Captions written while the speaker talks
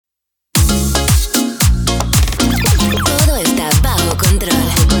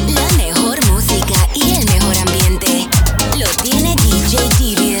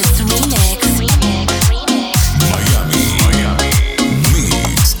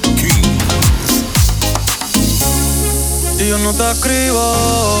yo no te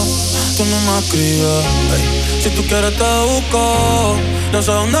escribo, tú no me escribes. Ey, si tú quieres te busco, yo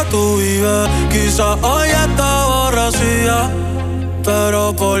sé dónde tú vives. Quizás hoy está borracía,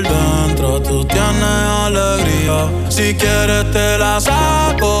 pero por dentro tú tienes alegría. Si quieres te la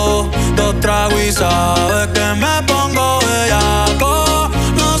saco, dos tragos y sabes que me pongo bellaco.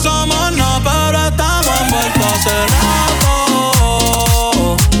 No somos nada, pero estamos envueltos hace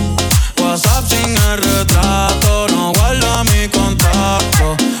rato. WhatsApp sin el retrato, no guarda mi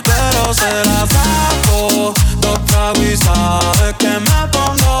contacto, pero se la saco, dos tragos y sabes que me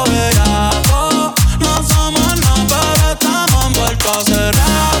pongo bellaco. No somos nada, pero estamos envueltos hace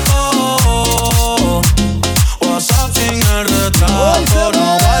rato. WhatsApp sin el retrato,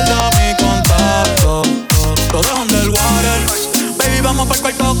 no guarda mi contacto. Lo dejo en el water, baby, vamos pa'l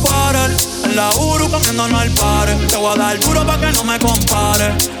cuarto quarter. En la Uru comiéndonos al pare. Te voy a dar duro pa' que no me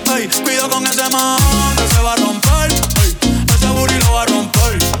compare. Ey, cuido con ese man que se va a romper. Ey, ese booty lo va a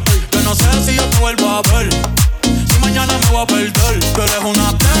romper. Ey, yo no sé si yo te vuelvo a ver, si mañana me voy a perder. Tú eres una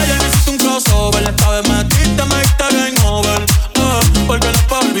estrella y necesito un crossover. Esta vez metiste, me diste game over. Porque no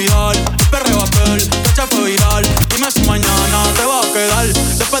puedo olvidar el perreo aquel que se fue viral. Dime si mañana te va a quedar.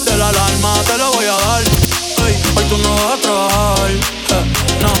 Después de la alarma te lo voy a dar. Ey, hoy tú no vas a trabajar.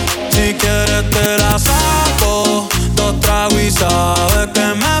 No, si quieres te la saco, dos tragos y sabes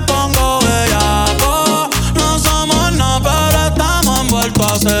que me pongo bellaco. No somos nada, pero estamos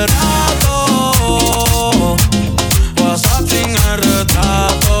envueltos hace rato. WhatsApp sin el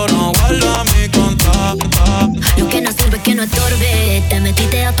retrato, no guarda mi contacto. Lo que no sirve es que no estorbe, te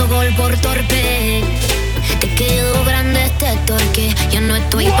metiste a tu gol por torpe. Te quedó grande este torque, ya no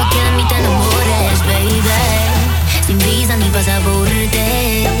estoy pa' que de mí te enamores, baby. Sin visa ni pasaporte,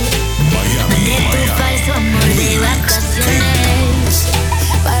 de tu falso amor de vacaciones.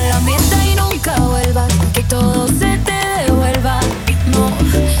 Para la mierda y nunca vuelvas, que todo se te devuelva. No,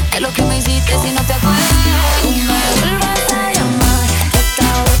 es lo que me hiciste si no te acuerdas. No me vuelvas a llamar, esta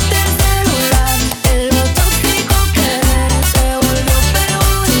vez el celular. De lo tóxico que eres se volvió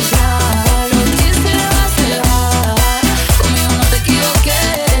perjudicial. Lo que se va, conmigo no te equivoqué.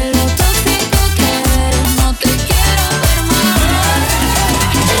 De lo tóxico que eres no te quiero ver más.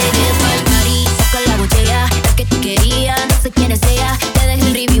 Llegué pa'l party, saca la botella, la que te quería, no sé quién es ella. Te dejé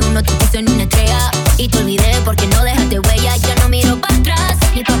el review, no te puse ni una estrella. Y te olvidé porque no dejaste huella. Ya no miro para atrás,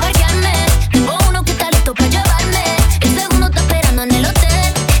 ni pa' parquearme. Tengo uno que está listo pa' llevarme. El segundo está esperando en el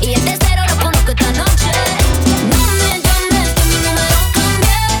hotel. Y el tercero lo conozco esta noche. No me llames, que mi número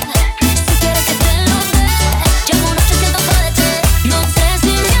cambié. Si quieres que te lo dé, llamo un 800 ADT. No sé si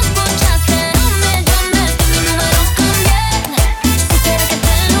me escuchaste. No me llames, que mi número cambié. Si quieres que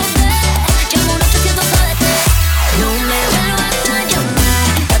te lo dé, llamo un 800 ADT. No me vuelvas a llamar,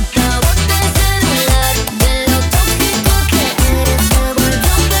 hasta bote celular. De lo tóxico que eres se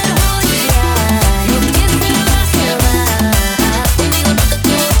volvió perjudicial. Lo que se va, conmigo no te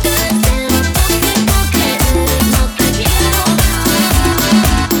equivoques. De lo tóxico que eres no te quiero más.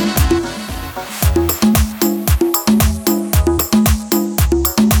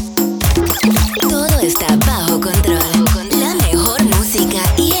 Todo está bajo control. La mejor música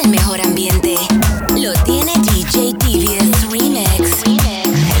y el mejor ambiente lo tiene DJ TVS Remix.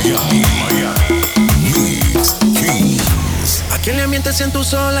 ¿A quién le mientes en tu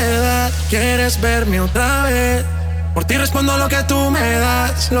soledad? ¿Quieres verme otra vez? Por ti respondo lo que tú me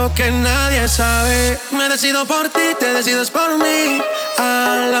das, lo que nadie sabe. Me decido por ti, te decides por mí.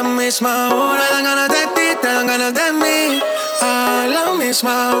 A la misma hora dan ganas de ti, te dan ganas de mí. A la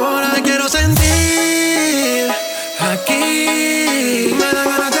misma hora te quiero sentir aquí. Me dan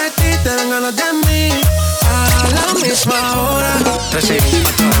ganas de ti, te dan ganas de mí. A la misma hora. 3 y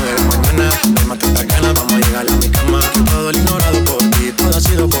 4 de la mañana, me maté esta ganas, vamos a llegar a mi cama. Todo lo ignorado por ti, todo ha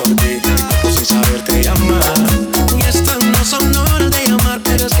sido por ti. Mi cuerpo sin saber te llama. Y estas no son horas de llamar,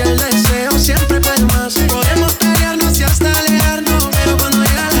 pero es que el deseo siempre puede más. Podemos pelearnos y hasta alejarnos, pero cuando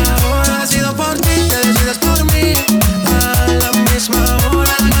llega la hora, decido por ti, te decides por mí. A la misma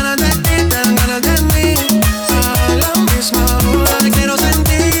hora, dan ganas de ti, te dan ganas de mí. A la misma hora, te quiero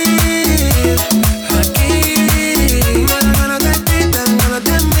sentir aquí. Me dan ganas de ti, te dan ganas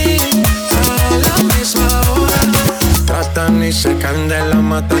de mí. A la misma hora. Tratan y se caen de la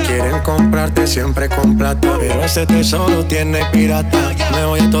mata, quieren comprarte siempre con plata, pero ese tesoro tiene pirata. Me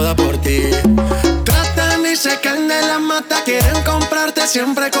voy a toda por ti. Tratan y se caen de la mata, quieren comprarte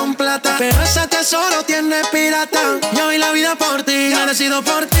siempre con plata, pero ese tesoro tiene pirata. Yo doy la vida por ti, me decido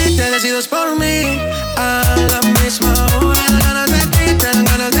por ti, te decides por mí. A la misma hora, dan ganas de ti, te dan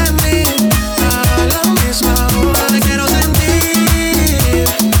ganas de mí. A la misma hora, te quiero sentir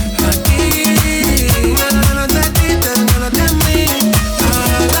aquí. Me dan ganas de ti, te dan ganas de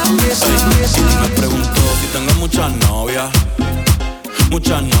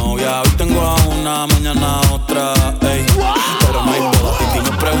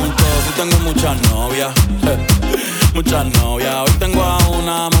tengo muchas novias, muchas novias. Hoy tengo a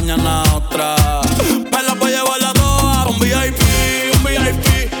una, mañana a otra. Me las voy a llevar a todas. Un VIP, ey.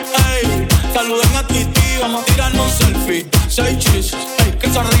 Saluden a Titi, vamos a tirarnos un selfie. 6 chis, ey.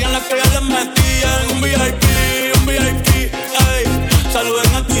 Que sonrían las que ya les metían. Un VIP, ey.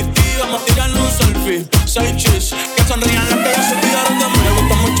 Saluden a Titi, vamos a tirarnos un selfie. 6 chis, que sonrían las que ya se olvidaron de mí. Me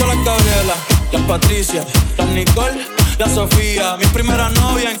gustan mucho las Gabriela, las Patricia, las Nicole, la Sofía. Mi primera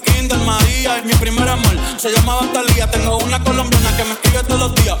novia en Kinder María. Y mi primer amor se llamaba Talía. Tengo una colombiana que me escribe todos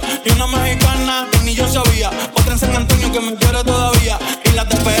los días. Y una mexicana que ni yo sabía. Otra en San Antonio que me quiere todavía. Y las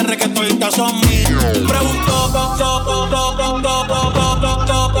de PR que toditas son mías. Pregunto,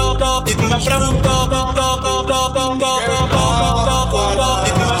 y tú me preguntó,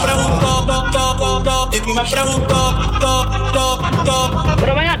 y tú me preguntó.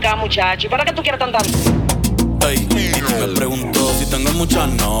 Pero ven acá, muchacho, ¿para qué tú quieres tanto? Ey, y tú me preguntó si tengo muchas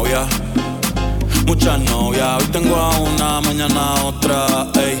novias. Muchas novias, hoy tengo a una, mañana a otra,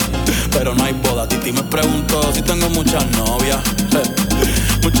 ey. Pero no hay boda, Titi me preguntó si tengo muchas novias,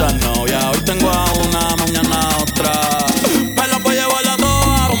 muchas novias, hoy tengo a una, mañana a otra. Me las voy a llevar a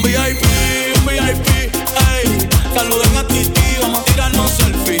todas, un VIP, ey. Saluden a Titi, vamos a tirarnos un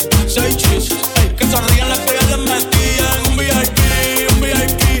selfie. 6 chis, ey. Que sonrían las que ya les metían. Un VIP,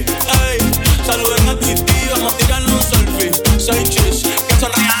 ey. Saluden a Titi, vamos a tirarnos un selfie. 6 chis, que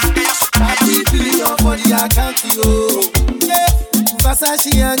sonrían las que ya se for the account, yo. Yeah.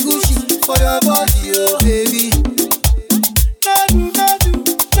 Versace and Gucci for your body, oh baby. No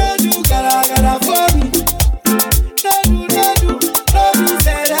do, gotta for me. No do,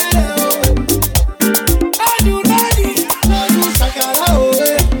 say that, oh. No do, shakara, oh.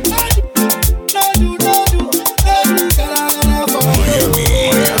 No do, gotta for me.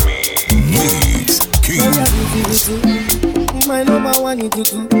 Miami Mix King. My number one in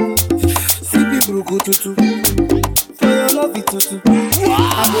tutu. Bruku tutu, for your love it tutu. I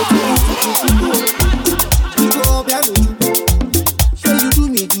go to you tutu. You go up your juju. So you do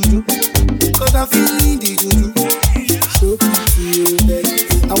me juju, 'cause I'm feeling the juju. So pretty, you like it.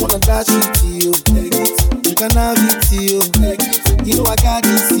 I wanna dash it to you, like it. You can have it to you, like it. You know I got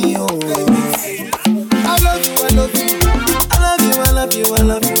this in you, like it. I love you, I love you. I love you, I love you, I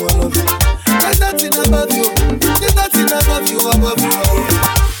love you, I love you. There's nothing above you. There's nothing above you, above you, above you.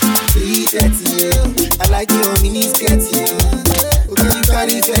 I like your mini skirt, okay, you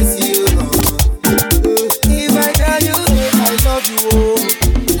carry fancy, if I tell you I love you, oh.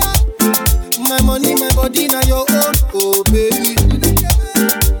 My money, my body, now your own, oh baby.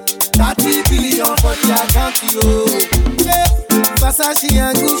 30 billion for the account, yo. Versace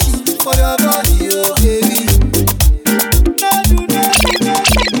and Gucci for your body, oh baby.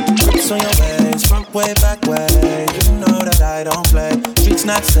 Grips on your waist, front way, back way. You know that I don't play. Streets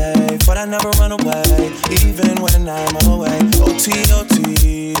not safe, but I never run away, even when I'm away. OT,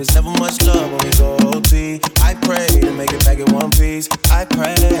 there's never much love when we go OT. I pray to make it back in one piece. I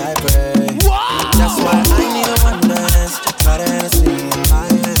pray. That's why I need a one dance. Try to Hennessy in my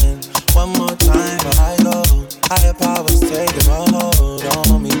hand. One more time before I go. Higher powers taking a hold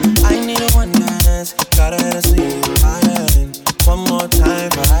on me. I need a one dance. Got a Hennessy in my hand. One more time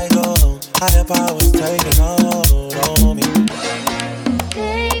before I go. Higher powers taking a hold on me.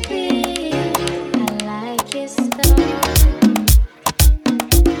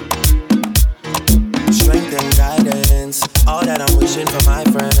 All that I'm wishing for my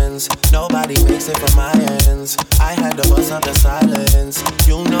friends. Nobody makes it from my ends. I had to bust up the silence.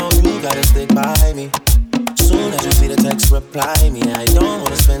 You know you gotta stick by me. Soon as you see the text, reply me. I don't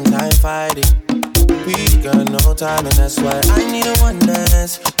wanna spend time fighting. We got no time and that's why I need a one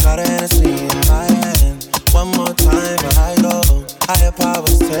dance. Got a Hennessy in my hand. One more time before I go. Higher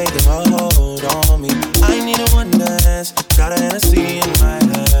powers taking a hold on me. I need a one dance. Got a Hennessy in my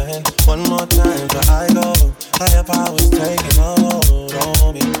hand. One more time before I go. Higher powers taking a hold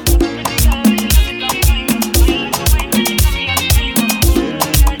on me.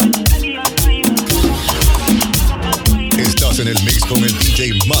 Estás en el mix con el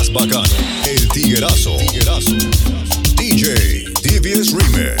DJ más bacano, el Tiguerazo. DJ TVS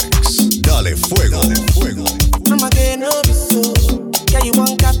Remix. Dale fuego. Mama que no be so. Yeah, you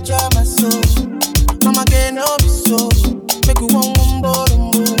won't capture my soul. Mama que no be so. Make you want one more.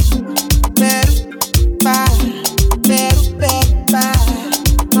 Better, bye.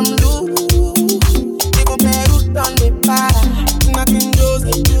 I'm loose. You go better on the bar. Knocking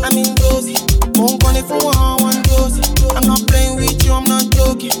Josie, I'm in Josie. Won't call it for one Josie. I'm not playing with you, I'm not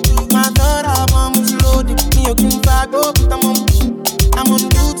joking. My third album is loaded. Me, you can back up, but I'm on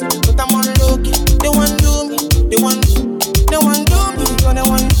duty, but I'm on low-key. They want do me, they want do me, but they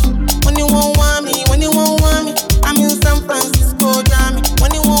want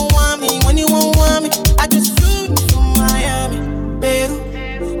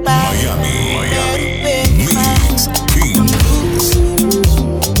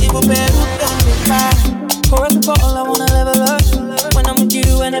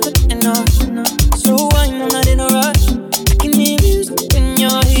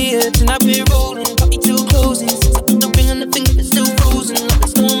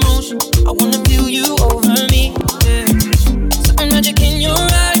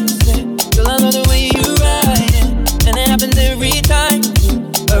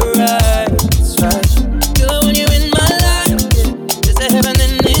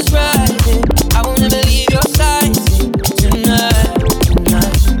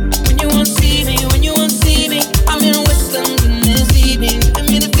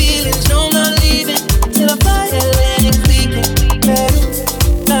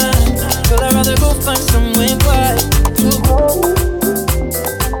find somewhere quiet.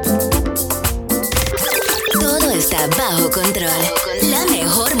 Todo está bajo control. La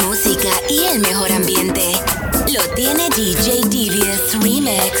mejor música y el mejor ambiente lo tiene DJ Devious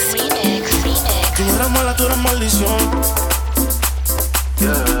Remix. Tú no eres mala, tú eres maldición.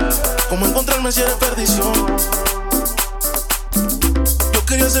 ¿Cómo encontrarme si eres perdición? Yo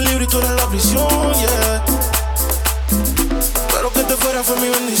quería ser libre y tú eres la prisión, yeah. Pero que te fuera fue mi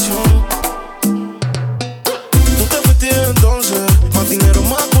bendición. Tú te fuiste entonces, más dinero,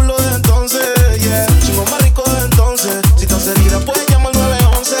 más culo de entonces, yeah. Chingo más rico de entonces. Si estás herida puedes llamar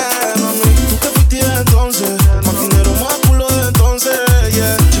 911, mami. Tú te fuiste entonces, más dinero, más culo de entonces,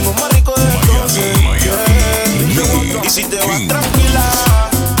 yeah. Chingo más rico de entonces, yeah. Y si te vas tranquila,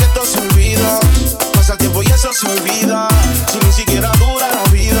 que esto se olvida. Pasa el tiempo y eso se olvida. Si ni siquiera dura la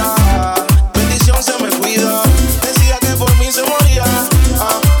vida, bendición se me cuida. Decía que por mí se moría,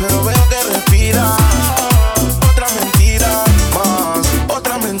 pero veo que respira.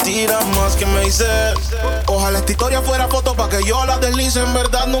 Otra mentira más que me hice. Ojalá esta historia fuera foto pa' que yo la deslice. En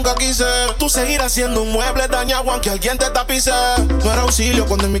verdad nunca quise tú seguir haciendo un mueble dañado aunque alguien te tapice. No era auxilio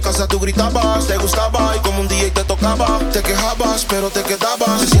cuando en mi casa tú gritabas. Te gustaba y como un DJ te tocaba. Te quejabas pero te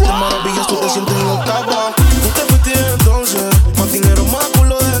quedabas. Se sienten maravillas, tú te sientes en octava. Tú te fuiste entonces, más dinero, más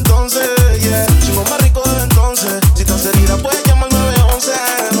culo de entonces, yeah. Chingo más rico de entonces. Si estás herida puedes llamar 911,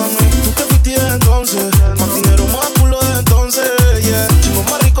 mami. Tú te fuiste entonces, más dinero, más culo de entonces, yeah. Chingo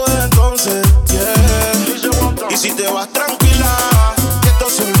más rico de entonces, yeah. Y si te vas tranquila, que esto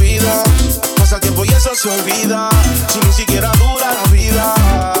se olvida. Pasa el tiempo y eso se olvida. Si ni siquiera dura la vida,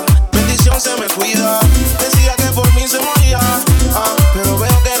 bendición se me cuida. Decía que por mí se moría, pero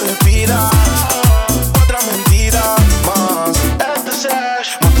veo que respira. Otra mentira más.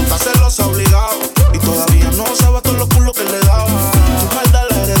 Más tú estás celosa obligado y todavía no sabes todos los culos que le daba. Tu maldad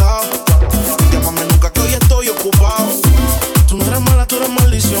la he heredado. Llámame nunca que hoy estoy ocupado. Tú no eres mala, tú eres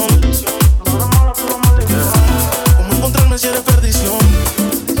maldición. ¿Cómo encontrarme si eres perdición?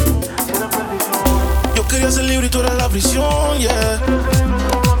 Yo quería ser libre y tú eres la prisión, yeah.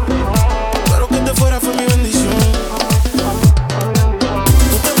 Pero que te fuera fue mi bendición.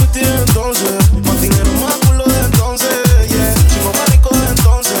 Tú te fuiste entonces, más dinero, más culo de entonces, yeah. Chingo más rico de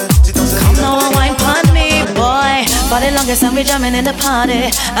entonces. Si estás herida, No one wine pon me, boy. For the longest time we jamming in the party,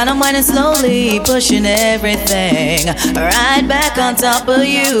 and I'm whining slowly, pushing everything right back on top of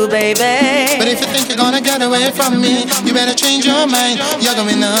you, baby. But if you think you're gonna get away from me, you better change your mind. You're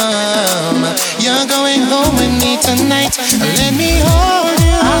going home. You're going home with me tonight. Let me hold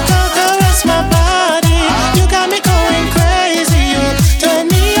you. Caress my body. You got me going crazy. You turn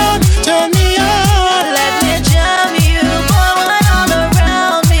me on, turn me on. Let me jam you, boy, wine all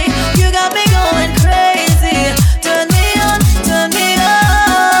around me. You got me going crazy. Turn me on, turn me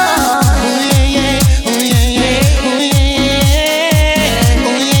on. Oh yeah, yeah, oh yeah, yeah, oh yeah, yeah,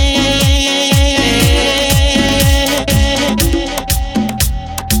 oh yeah, yeah.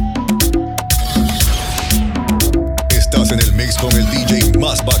 Estás en el mix con el DJ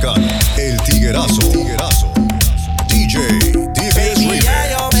más bacán, el Tiguerazo. DJ Devious Baby, Remix. ya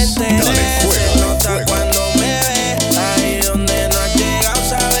yo me enteré. Dale, Se juega, nota juega. cuando me ves. Ahí donde no has llegado,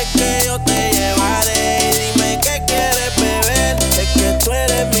 sabes que yo te llevaré. Y dime qué quieres beber. Es que tú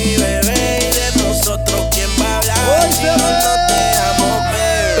eres mi bebé. Y de nosotros, ¿quién va a hablar si yo no te amo,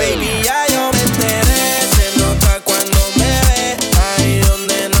 bebé? Baby, ya yo me enteré. Se nota cuando me ves. Ahí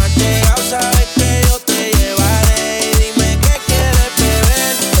donde no has llegado, sabes que yo te llevaré. Y dime qué quieres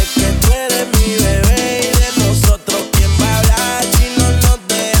beber. Es que tú eres mi bebé. Y de nosotros, ¿quién va a hablar?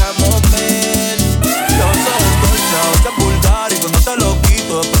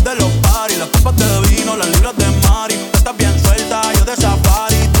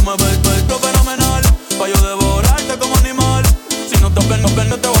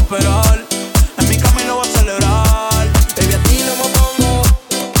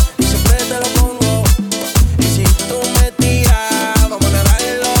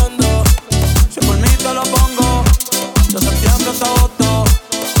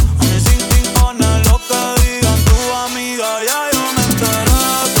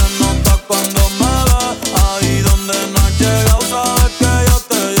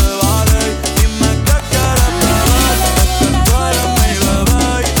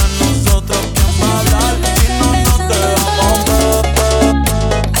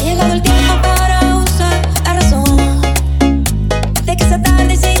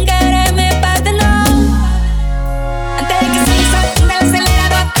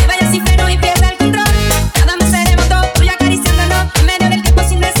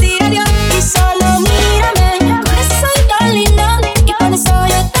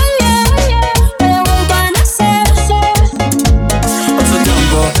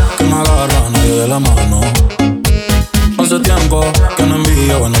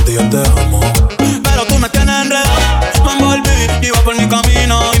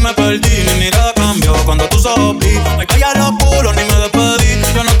 tus ojos vi. Me calla los culos, ni me despedí.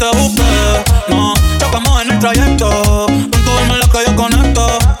 Yo no te busqué, no. Chocamos en el trayecto. Tú dime lo que yo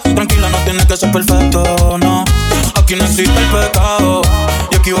conecto. Tranquila, no tienes que ser perfecto, no. Aquí no existe el pecado.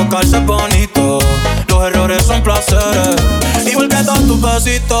 Y equivocarse es bonito. Los errores son placeres. Igual que todos tus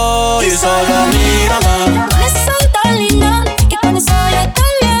besitos. Y solo mírame. Soy tan linda que con eso yo estoy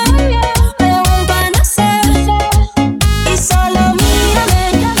bien. Me da un panacer. Y solo mírame.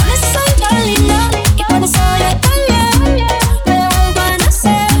 Soy tan linda que con eso yo estoy bien. Me da un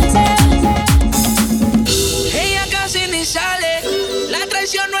panacer. Ella casi ni sale. La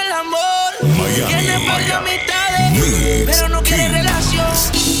traición no es el amor. Tiene par de amistades, pero no quiere relación.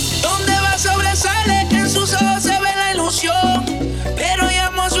 Donde va sobresale, en sus ojos se ve la ilusión. Pero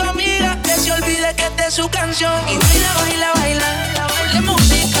llamo a su amiga que se olvide que esta es su canción. Y baila, baila, baila. Ponle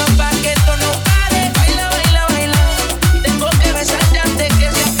música pa' que esto no pare. Baila, baila, baila. Tengo que besarte antes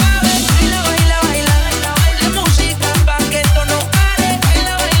que se acabe. Baila, baila, baila. Ponle música pa' que esto no pare.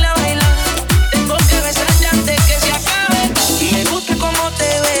 Baila, baila, baila. Tengo que besarte antes que se acabe. Me gusta cómo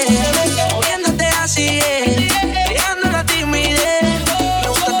te ves, moviéndote así es, creando la timidez. Me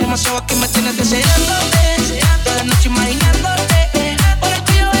gusta demasiado, aquí me tienes deseándote. Toda la noche imaginándote, por el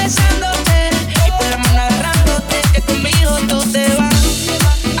cuello besándote y por la mano agarrándote. Que conmigo tú te vas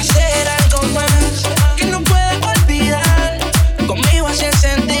a hacer algo más que no puedes olvidar. Conmigo haces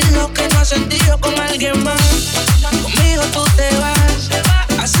sentir lo que no has sentido con alguien más. Conmigo tú te vas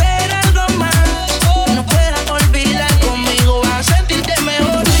a hacer algo más que no puedas olvidar. Conmigo vas a sentirte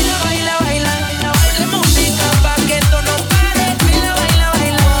mejor. Baila, baila, baila. Ponle música pa' que esto no pare. Baila, baila,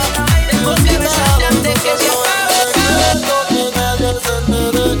 baila. Tengo que besarte antes que se acabe.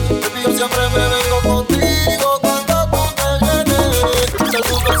 Yo siempre me vengo contigo cuando tú te vienes.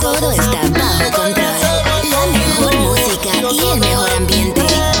 Todo está bajo control. La mejor música y el mejor ambiente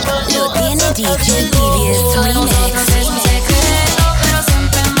lo tiene DJ TVS Remix. Pero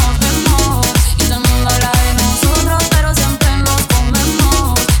siempre nos vemos. Y todo el mundo habla de nosotros, pero siempre nos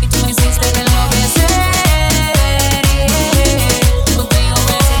comemos. Y tú me hiciste enloquecer. Contigo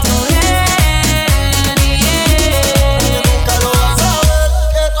me siento bien. Nunca lo vas a ver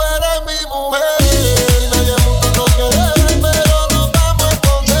que tú eres mi mujer. Nadie nunca nos quiere ver, pero nos vamos a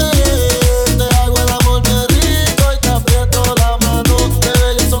esconder. Te hago el amor bien rico y te aprieto la mano. Bebé,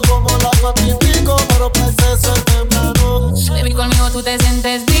 yo son como las 4:05, pero para el sexo es temprano. Baby, conmigo tú te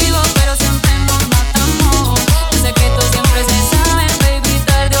sientes vivo, pero siempre nos matamos. Yo sé que tú siempre se sabe, baby,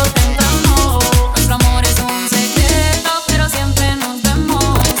 tarde o temprano. Nuestro amor es un secreto, pero siempre nos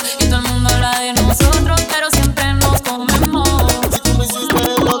vemos. Y todo el mundo habla de nosotros, pero siempre nos comemos. Y tú me hiciste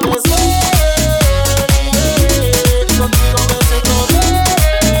enloquecer. Contigo me siento bien.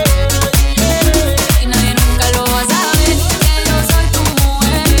 Y nadie nunca lo va a saber, que yo soy tu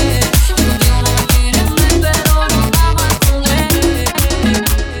mujer. Y contigo no me quieren ver, pero nos vamos a esconder.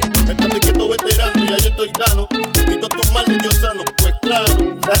 Estate quieto, veterano, ya yo estoy plano. Quito tus males, yo sano, pues claro.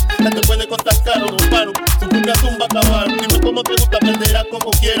 Ya te puede costar caro, no paro. Si tú tumba acabar, dime cómo te gusta, aprenderás como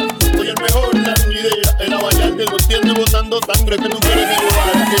quieras. Soy el mejor, la idea. El abayarte lo tiene botando sangre que tú quieres que yo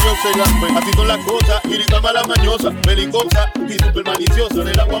haga, que yo se gambe. Así son las cosas, irita mala mañosa, belicosa y super maliciosa.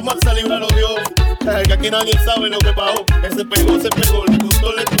 Del agua más libra lo dio. Que aquí nadie sabe lo que pasó. Él se pegó, le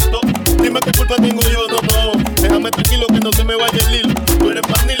gustó, le gustó. Dime qué culpa tengo yo, no. Déjame tranquilo que no se me vaya el hilo. Tú eres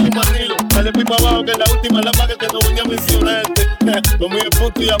Manilo. Dale pipa abajo que la última la paga que no venía a mencionarte. Lo mío es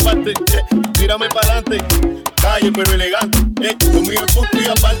punto y aparte. Tírame pa'lante. Calle pero elegante. Lo mío es punto y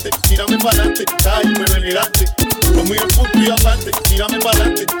aparte. Tírame pa'lante. Calle pero elegante. Lo mío es punto y aparte. Tírame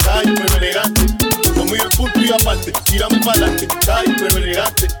pa'lante. Calle pero elegante. Lo mío es punto y aparte. Tírame pa'lante. Calle pero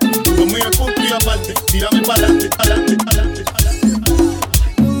elegante. Lo mío es punto y aparte. Tírame pa'lante. Pa'lante, pa'lante, pa'lante.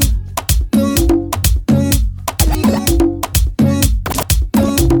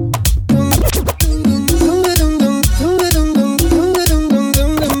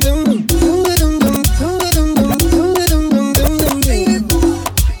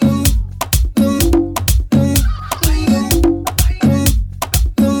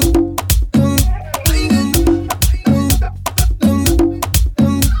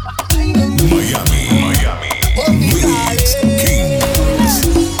 Miami.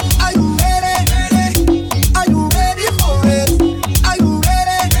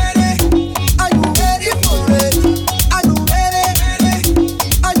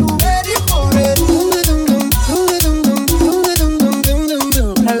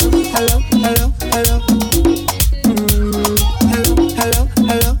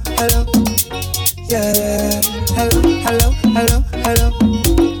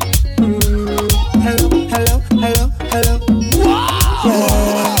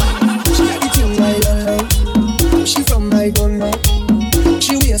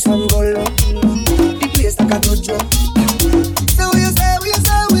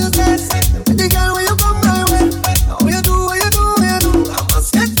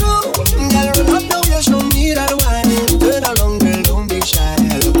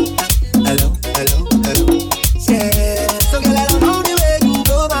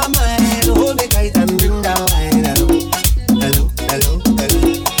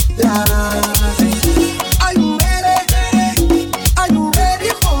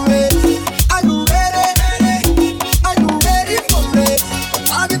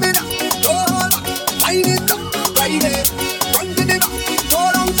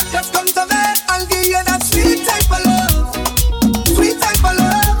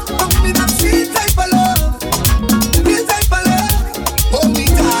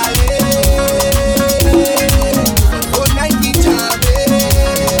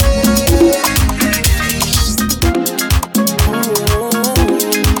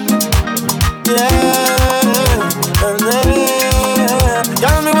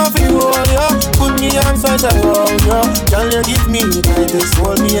 the tightest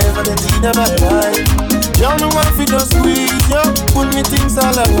hold me ever get in my life. Girl, me want to just squeeze ya, put me things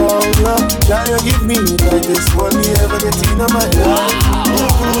all around ya. Girl, you give me the tightest hold me ever get in my life.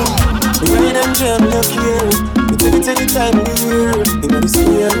 The way them jam me fear, you take it anytime in the year. You know the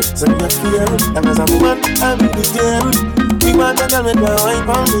square, so me not fear. And as a woman, I'm in the gear. We want to tell me the wine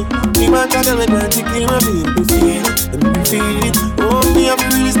for me. We want to tell me the chicken for me. We feel it, and we feel it. Oh, me I'm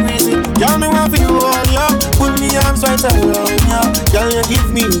really crazy. Girl, me want to hold ya, put me arms right around ya. Girl, you give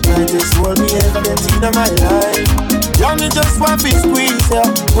me the tightest hold me ever get in my life. Girl, me just want to squeeze ya,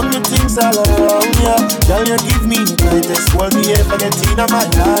 put me things all around ya. Girl, you give me the tightest hold me ever get in my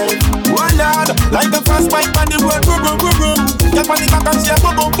life. One lad, like a fast bike on the road, boom, boom, boom, boom. Get on the back and say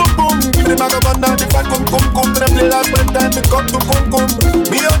boom, boom, boom, boom. Give the bag of one down the front, come, come, come. Them play last one time, me come to come, come.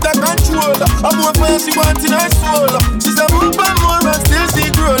 Me out of control, I'm more fire she wants in her soul. She say move and more and still she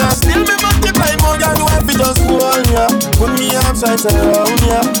grow. And still me multiply more, girl, you have to just hold ya. Put me arms right around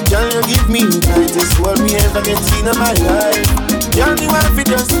ya. Girl, you give me the tightest hold me ever get in my life. Girl, you have to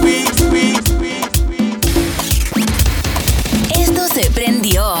just squeeze, squeeze, squeeze. Esto se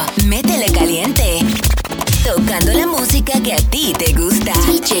prendió. Métele caliente. Tocando la música que a ti te gusta.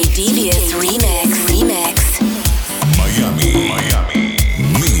 DJ Devious Remix. Miami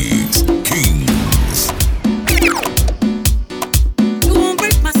Mix Kings. You won't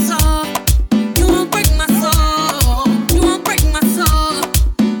break my soul. You won't break my soul. You won't break my soul.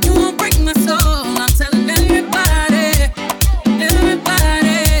 You won't break my soul. I'm telling everybody.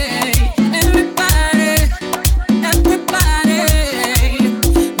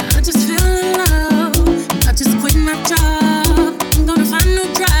 I just feel in love. I just quit my job. I'm gonna find no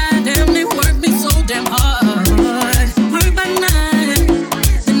drive. Damn, they work me so damn hard. Work by 9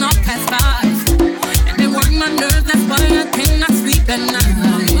 and off past 5. And they work my nerves. That's why I cannot sleep at night.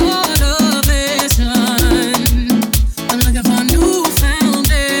 Motivation. I'm looking for a new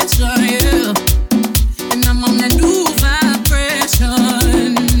foundation, yeah. And I'm on that new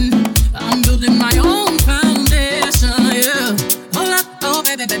vibration. I'm building my own foundation, yeah. Hold up, oh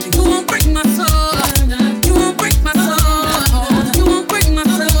baby, baby, you won't break my soul. You won't break my soul. You won't break my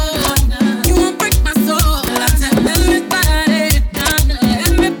soul. You won't break my soul. I tell everybody,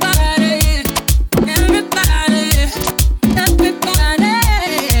 everybody.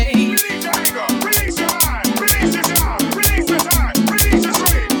 Release your heart, release your heart, release your heart, release your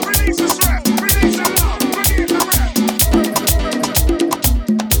sweat, release your stress, release your love, release the rest.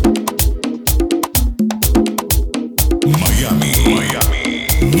 Miami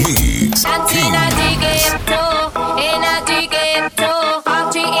Mix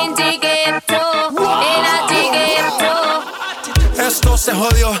Esto se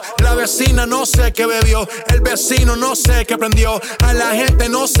jodió, la vecina no sé qué bebió, el vecino no sé qué prendió, a la gente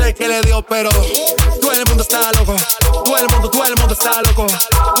no sé qué le dio, pero todo el mundo está loco, todo el mundo está loco,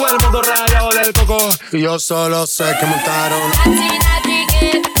 todo el mundo rayado del coco, y yo solo sé que montaron.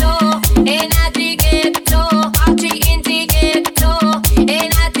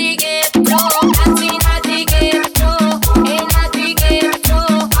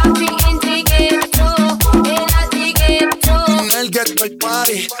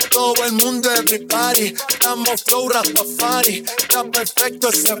 Todo el mundo everybody, estamos flow Rastafari, está perfecto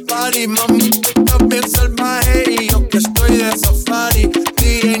ese party, mami, está bien salvaje y yo que estoy de safari,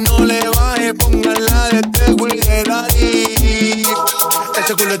 DJ no le baje, póngala de Tego y de Daddy.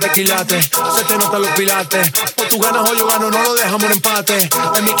 Ese culo es de quilate, se te notan los pilates, o tú ganas o yo gano, no lo dejamos en empate,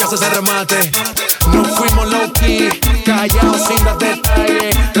 en mi casa se remate, nos fuimos low key, callados sin dar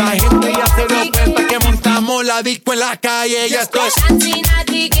detalles, la gente ya se dio cuenta que montamos la disco en la calle, ya esto es.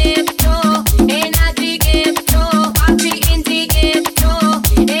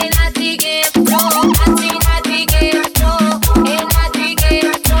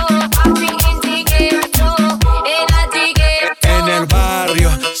 En el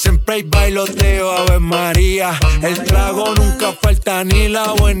barrio siempre hay bailoteo, Ave María. El trago nunca falta ni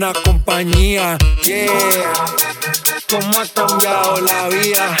la buena compañía. Yeah, cómo ha cambiado la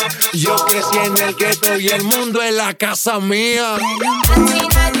vida. Yo crecí en el ghetto y el mundo es la casa mía.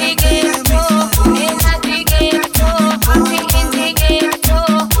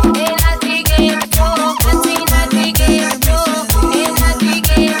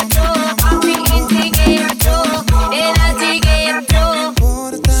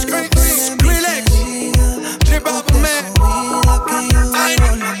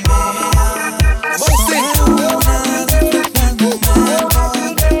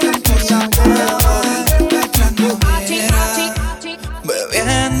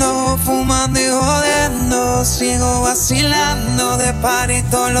 Sigo vacilando de party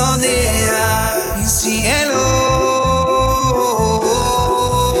todos los días. Mi cielo,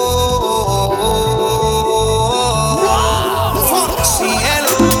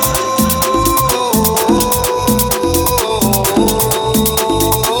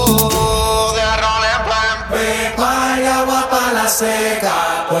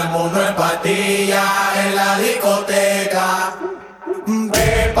 seca, todo el mundo en pastilla en la discoteca.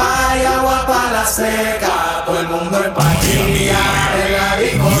 Pepa y agua para la seca, todo el mundo en pastilla en la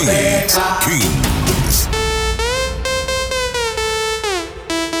discoteca.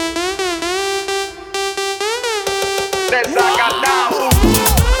 Desacatado.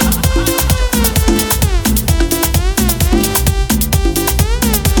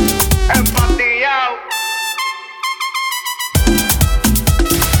 Empatillado.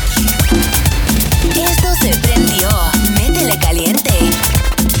 Esto se prendió. Métele caliente.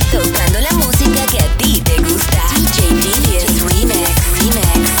 Tocando la música que a ti te gusta. DJ Devious Remix.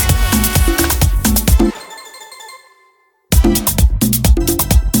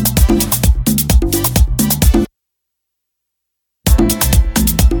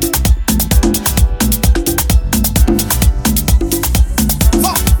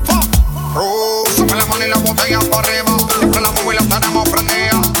 Sube la mano y la botella para arriba. Siempre la móvil la tenemos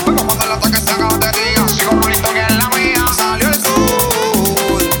prendida. Vengo cuando el ataque se haga de día. Sigo bonito que es la mía. Salió el sol.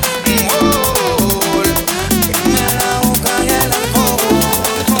 Prende la boca y el alcohol.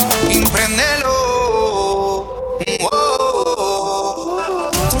 Impréndelo.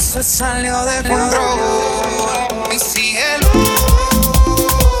 Todo se salió de control. Mi cielo.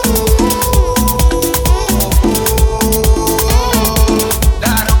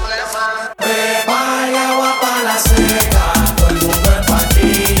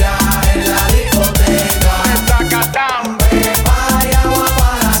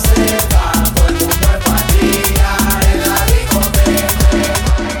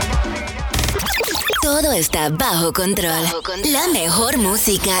 Todo está bajo control. La mejor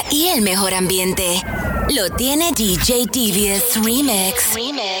música y el mejor ambiente lo tiene DJ Devious Remix.